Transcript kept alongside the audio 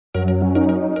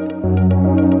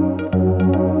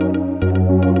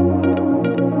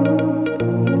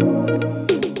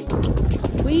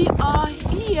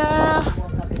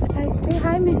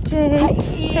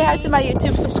say hi to my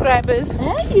YouTube subscribers.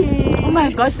 Hey! Oh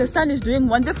my gosh, the sun is doing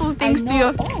wonderful things to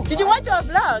you. Did you watch our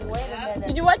vlog? Wait a minute.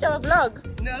 Did you watch our vlog?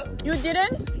 No. You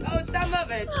didn't? Oh, some of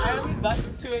it. I haven't got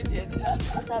to it yet.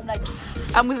 So I'm like,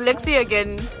 I'm with Lexi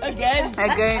again. Again?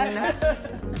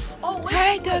 oh wait.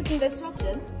 Hi, doggy. The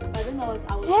instruction. I don't know. I was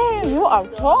Hey, you are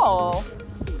tall.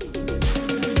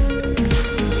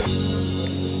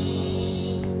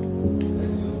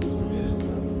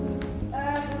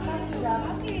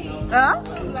 Huh?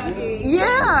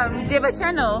 Yeah. Do you have a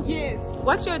channel? Yes.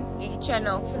 What's your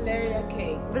channel? Valeria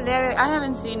K. Valeria, I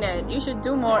haven't seen it. You should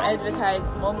do more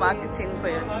more marketing for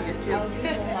your YouTube.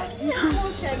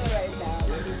 Small channel right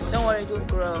now. Don't worry, it will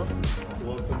grow.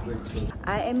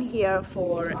 I am here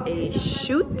for a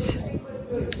shoot,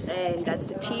 and that's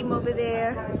the team over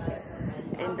there,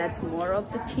 and that's more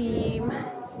of the team.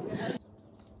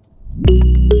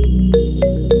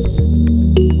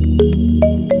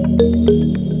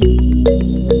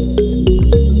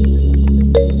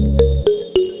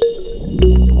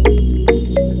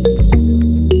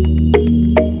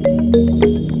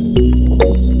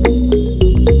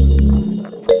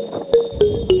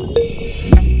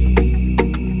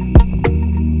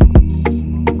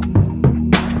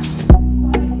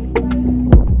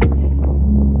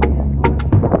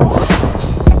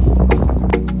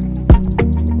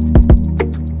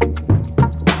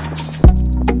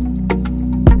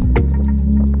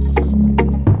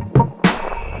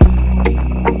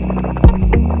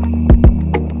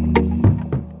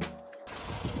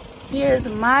 Here's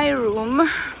my room.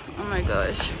 Oh my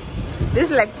gosh, this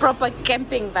is like proper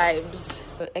camping vibes.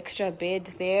 Extra bed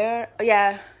there. Oh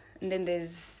yeah, and then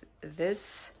there's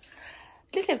this.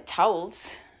 Let's have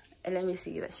towels, and let me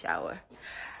see the shower.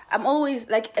 I'm always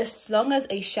like, as long as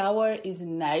a shower is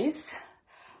nice,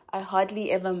 I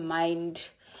hardly ever mind.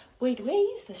 Wait,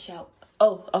 where is the shower?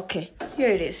 Oh, okay, here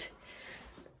it is.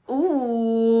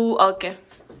 Ooh, okay.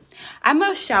 I'm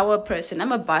a shower person.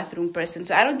 I'm a bathroom person.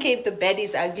 So I don't care if the bed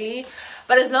is ugly.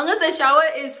 But as long as the shower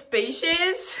is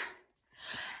spacious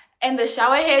and the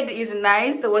shower head is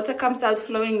nice, the water comes out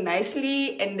flowing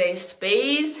nicely and there's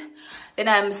space, then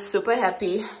I'm super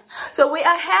happy. So we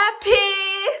are happy.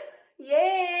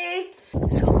 Yay.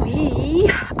 So we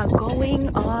are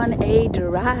going on a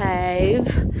drive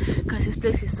because this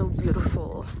place is so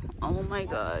beautiful. Oh my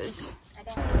gosh.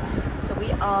 So we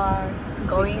are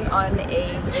going on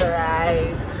a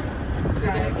drive. We're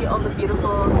gonna see all the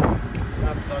beautiful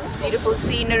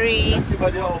scenery. Oh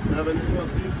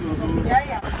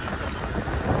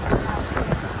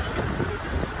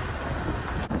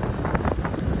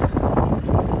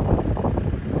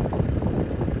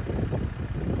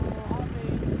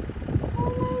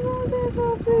my god, they're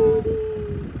so pretty.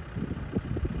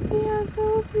 They are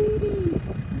so pretty.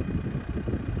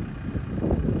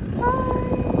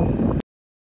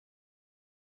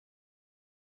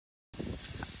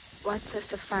 What's a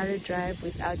safari drive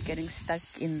without getting stuck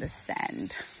in the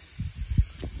sand?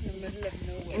 In the middle of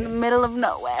nowhere. In the middle of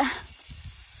nowhere.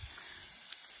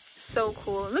 So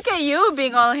cool. Look at you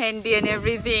being all handy and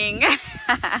everything. So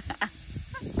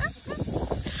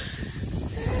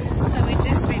we're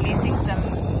just releasing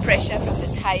some pressure from the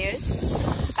tires.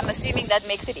 I'm assuming that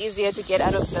makes it easier to get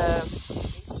out of the...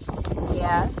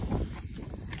 Yeah.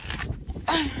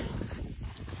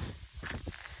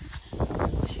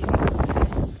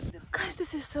 Guys,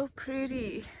 this is so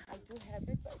pretty. I do have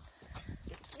it, but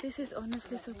This is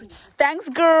honestly so pretty. Thanks,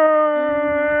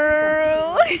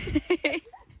 girl.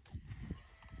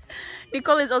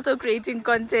 Nicole is also creating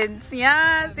content.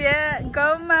 Yes, yeah.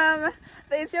 Go, mom.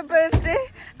 It's your birthday.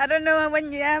 I don't know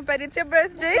when you are, but it's your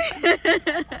birthday.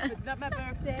 it's not my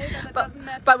birthday. But, it doesn't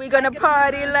matter. But we're gonna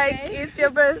party like it's your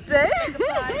birthday.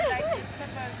 Party like it's my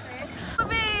birthday.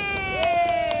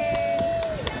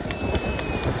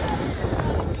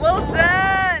 Well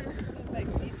done.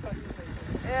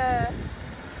 Yeah.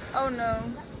 Oh no.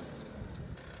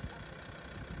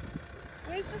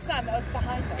 Where's the sun? Oh, it's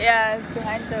behind us. Yeah, it's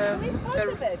behind Should we push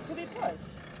a bit? Should we push?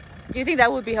 Do you think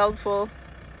that would be helpful?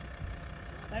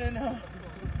 I don't know.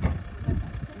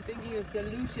 I'm thinking of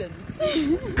solutions.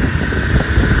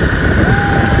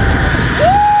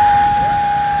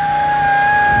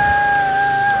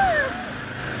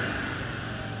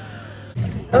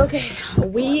 Okay,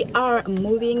 we are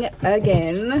moving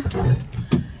again.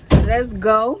 Let's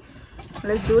go.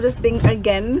 Let's do this thing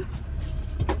again.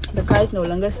 The car is no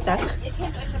longer stuck.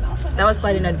 That was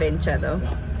quite an adventure though.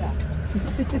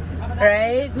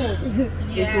 Right?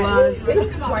 It was.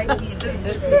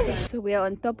 So we are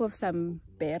on top of some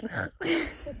berg.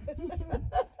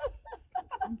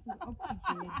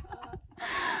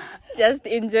 Just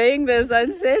enjoying the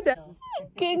sunset.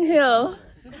 King Hill.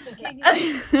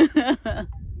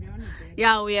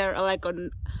 Yeah, we are like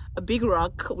on a big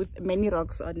rock with many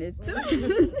rocks on it. We're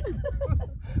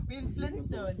in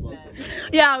Flintstones land.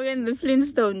 Yeah, we're in the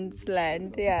Flintstones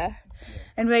land, yeah.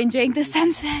 And we're enjoying the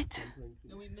sunset.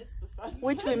 And we missed the sun.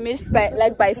 Which we missed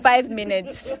by 5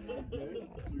 minutes.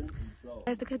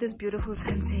 Guys, look at this beautiful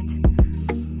sunset.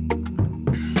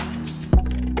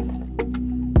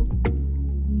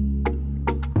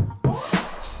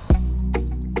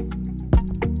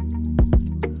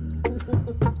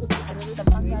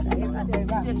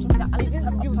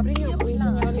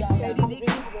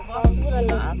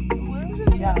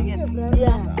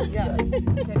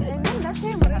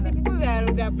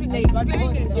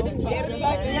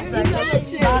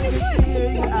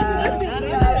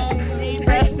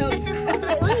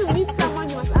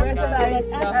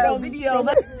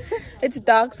 It's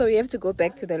dark, so we have to go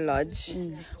back to the lodge.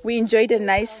 We enjoyed a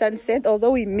nice sunset,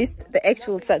 although we missed the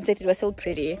actual sunset. It was still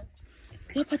pretty.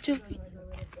 Yeah, but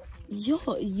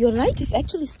your light is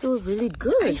actually still really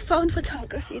good. I found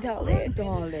photography, darling.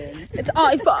 It's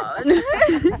iPhone.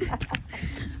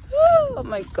 Oh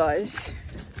my gosh.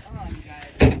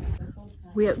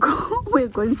 We're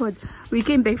going for. We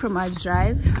came back from our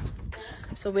drive,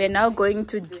 so we are now going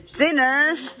to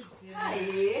dinner.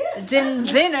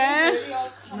 Dinner.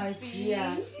 My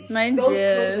dear.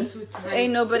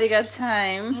 Ain't nobody got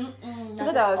time. Look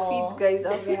at our feet, guys.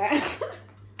 Our feet.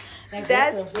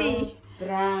 Dusty.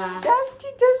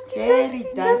 Very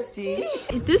dusty.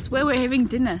 Is this where we're having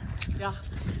dinner? Yeah.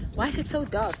 Why is it so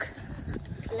dark?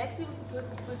 Alexi was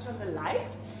supposed to switch on the light.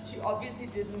 She obviously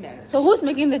didn't manage. So who's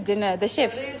making the dinner? The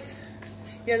chef?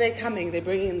 Yeah, they're coming. They're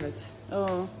bringing it.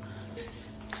 Oh.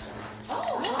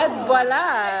 And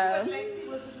voila.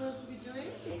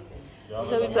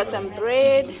 So we've got some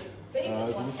bread,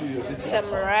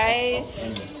 some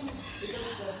rice.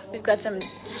 We've got some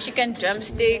chicken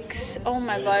drumsticks. Oh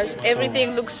my gosh,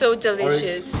 everything looks so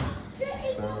delicious.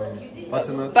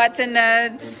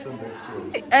 Butternuts.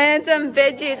 And some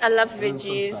veggies. I love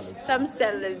veggies. Some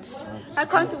salads. I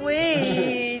can't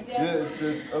wait. Yeah,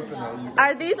 it's open now.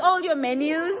 Are these all your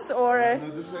menus or? No,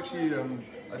 this is actually,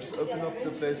 I just opened up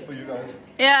the place for you guys.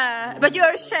 Yeah, but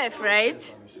you're a chef,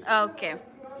 right? Okay.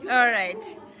 All right.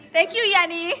 Thank you,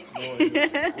 Yanni. Always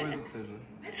a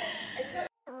pleasure.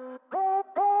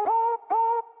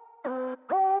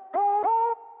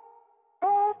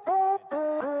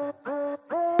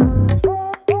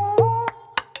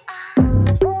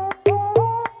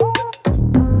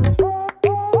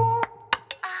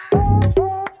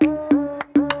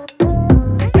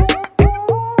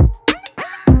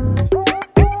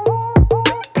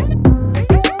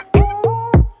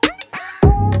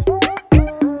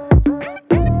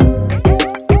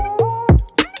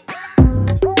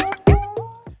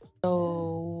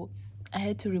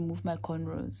 To remove my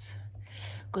cornrows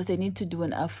because they need to do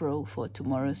an afro for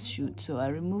tomorrow's shoot, so I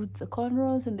removed the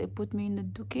cornrows and they put me in the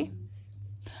duke.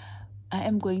 I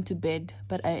am going to bed,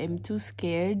 but I am too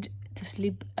scared to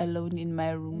sleep alone in my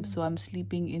room, so I'm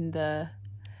sleeping in the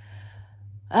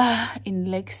in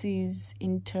Lexi's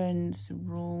intern's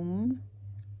room.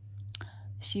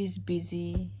 She's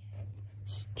busy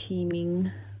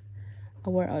steaming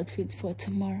our outfits for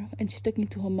tomorrow, and she's talking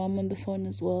to her mom on the phone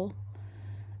as well.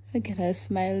 Look at her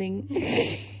smiling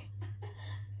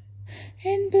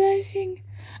and blushing.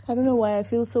 I don't know why I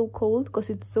feel so cold because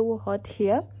it's so hot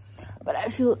here, but I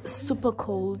feel super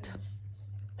cold.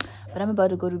 But I'm about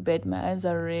to go to bed. My eyes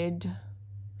are red.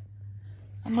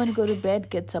 I'm going to go to bed,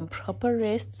 get some proper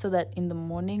rest so that in the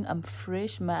morning I'm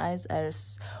fresh. My eyes are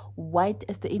white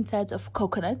as the insides of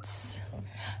coconuts.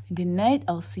 Good night.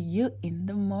 I'll see you in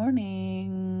the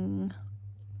morning.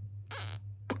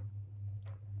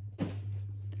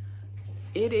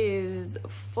 It is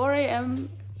 4 a.m.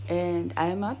 and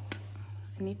I'm up.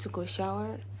 I need to go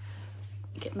shower,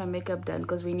 get my makeup done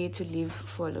because we need to leave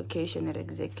for location at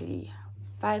exactly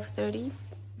 5:30.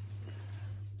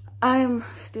 I'm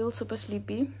still super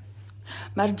sleepy.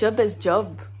 My job is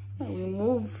job. We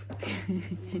move.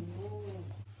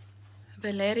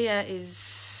 Valeria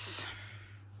is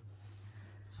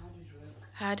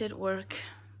hard at work.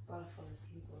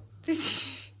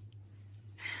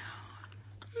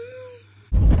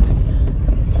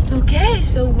 Okay,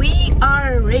 so we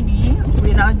are ready.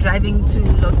 We're now driving to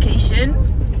location.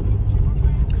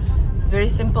 Very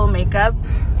simple makeup.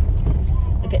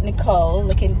 Look at Nicole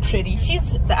looking pretty.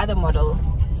 She's the other model.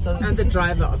 So And the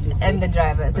driver, obviously. and the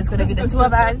driver. So it's gonna be the two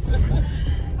of us.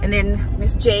 And then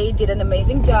Miss J did an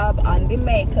amazing job on the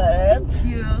makeup.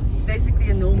 Yeah,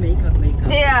 basically a no makeup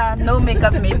makeup. Yeah, no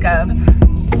makeup.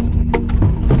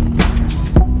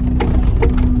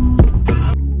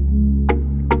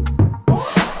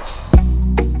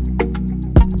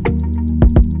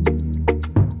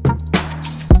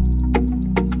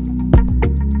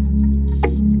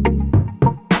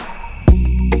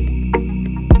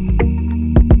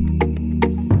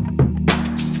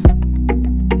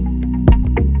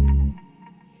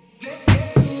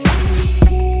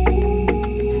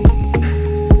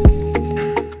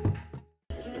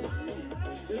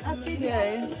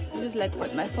 like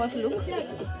what, my fourth look?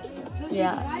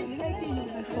 Yeah,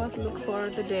 my fourth look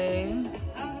for the day.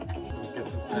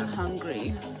 I'm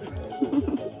hungry.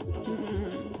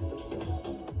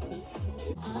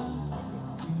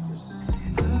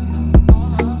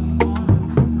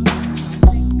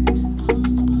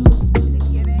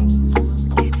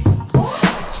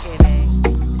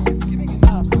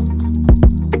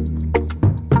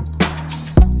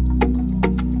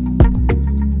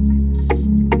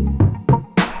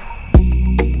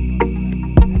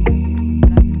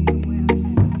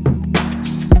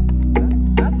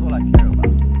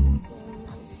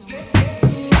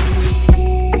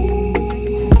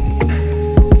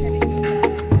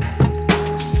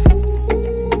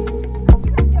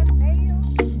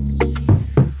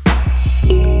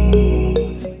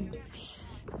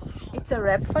 It's a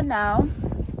wrap for now.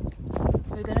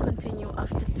 We're gonna continue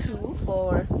after 2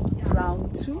 for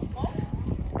round 2,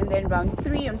 and then round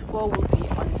 3 and 4 will be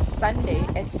on Sunday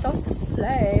at Sausage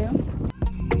Flame.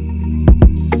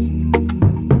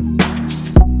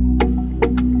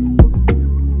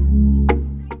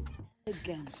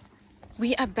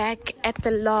 We are back at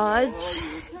the lodge.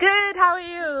 Good, how are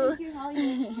you? Thank you, how are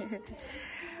you?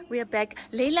 We are back.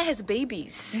 Layla has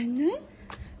babies.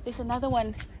 There's another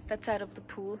one that side of the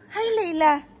pool. Hi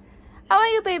Layla. How are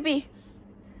you, baby?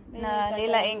 Nah,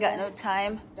 Layla ain't got no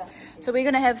time. So we're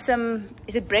gonna have some,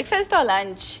 is it breakfast or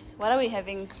lunch? What are we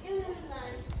having?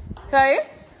 Sorry?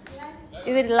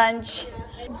 Is it lunch?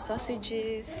 Some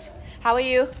sausages. How are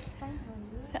you?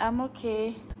 I'm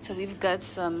okay. So we've got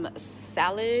some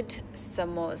salad,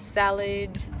 some more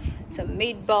salad, some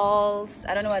meatballs.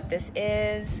 I don't know what this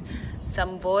is.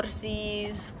 Some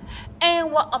vorsies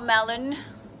and watermelon.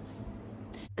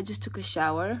 I just took a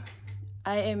shower.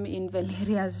 I am in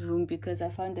Valeria's room because I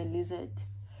found a lizard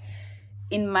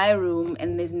in my room,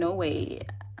 and there's no way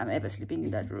I'm ever sleeping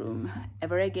in that room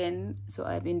ever again. So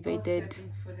I've invaded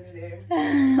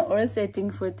or setting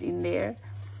foot in there.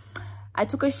 I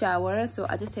took a shower, so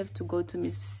I just have to go to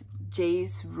Miss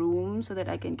J's room so that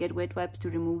I can get wet wipes to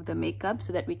remove the makeup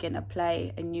so that we can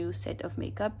apply a new set of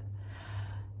makeup.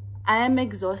 I am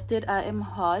exhausted, I am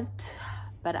hot,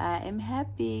 but I am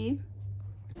happy.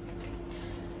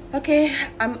 Okay,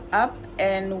 I'm up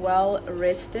and well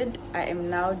rested. I am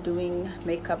now doing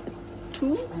makeup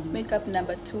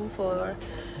number 2 for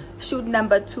shoot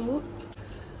number 2.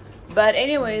 But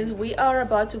anyways, we are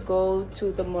about to go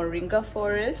to the Moringa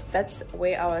forest. That's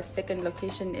where our second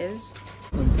location is.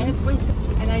 And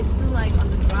I feel like on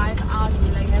the drive out,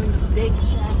 we're like having a big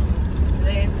chat.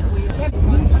 Then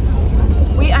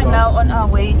we are now on our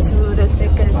way to the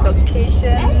second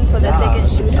location for the second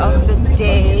shoot of the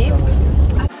day.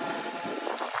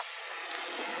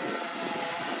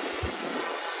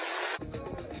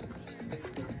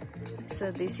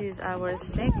 So this is our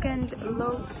second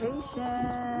location.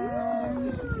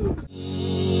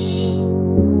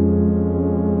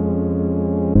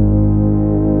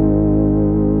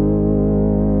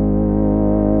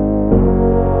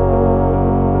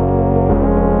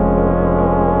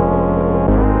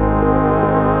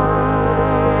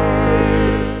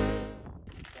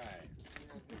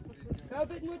 Go a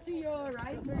bit more to your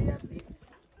right, Maria, please.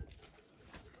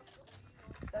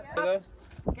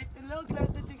 Get a little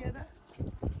closer together.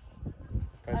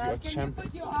 Can you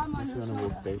put your arm on her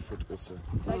shoulder? barefoot besser.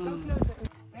 Go closer.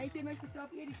 Welche möchtest du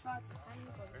auf ihr, die schwarze?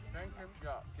 Ich denke,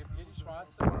 ja, gib mir die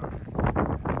schwarze.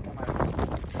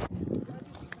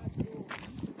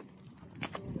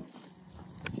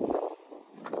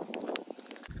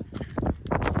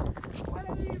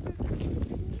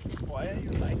 Why are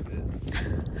you like this?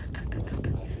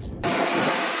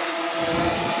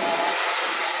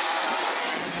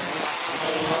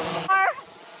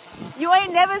 You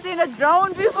ain't never seen a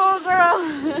drone before, girl.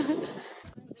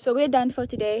 So we're done for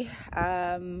today.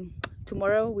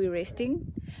 Tomorrow we're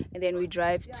resting, and then we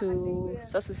drive to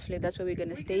Sausage Flame. That's where we're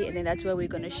gonna stay, and then that's where we're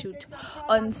gonna shoot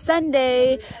on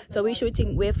Sunday. So we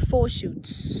have 4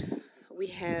 shoots. We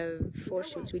have 4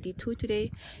 shoots. We did 2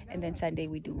 today, and then Sunday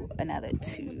we do another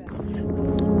 2.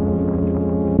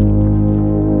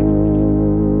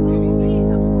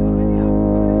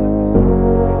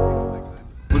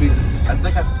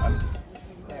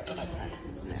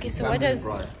 Okay, so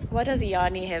what does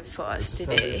Yanni have for us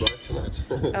today?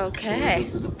 Okay.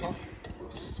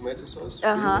 Tomato sauce,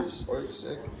 Uh-huh. oryx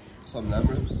egg, some lamb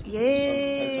ribs,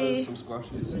 Yay. some potatoes, some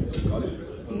squashes, and some garlic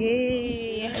bread.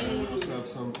 Yay. And we also have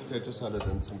some potato salad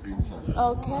and some green salad.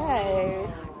 Okay.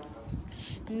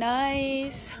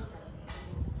 Nice.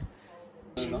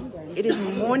 It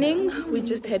is morning. We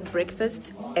just had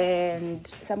breakfast, and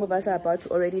some of us are about to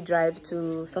already drive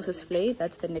to Sausage Flay.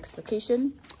 That's the next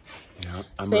location. Yeah,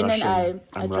 Sven and I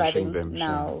are driving them,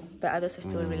 now. The others are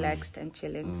still relaxed and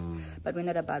chilling, but we're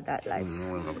not about that life.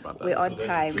 We're not about that. We're on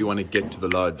time. We want to get to the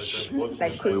lodge.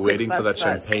 Like quick, We're waiting fast, for that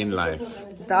fast. champagne life.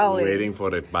 Darling. We're waiting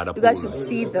for it by the You guys pool. should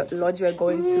see the lodge we're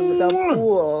going to. The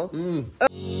pool.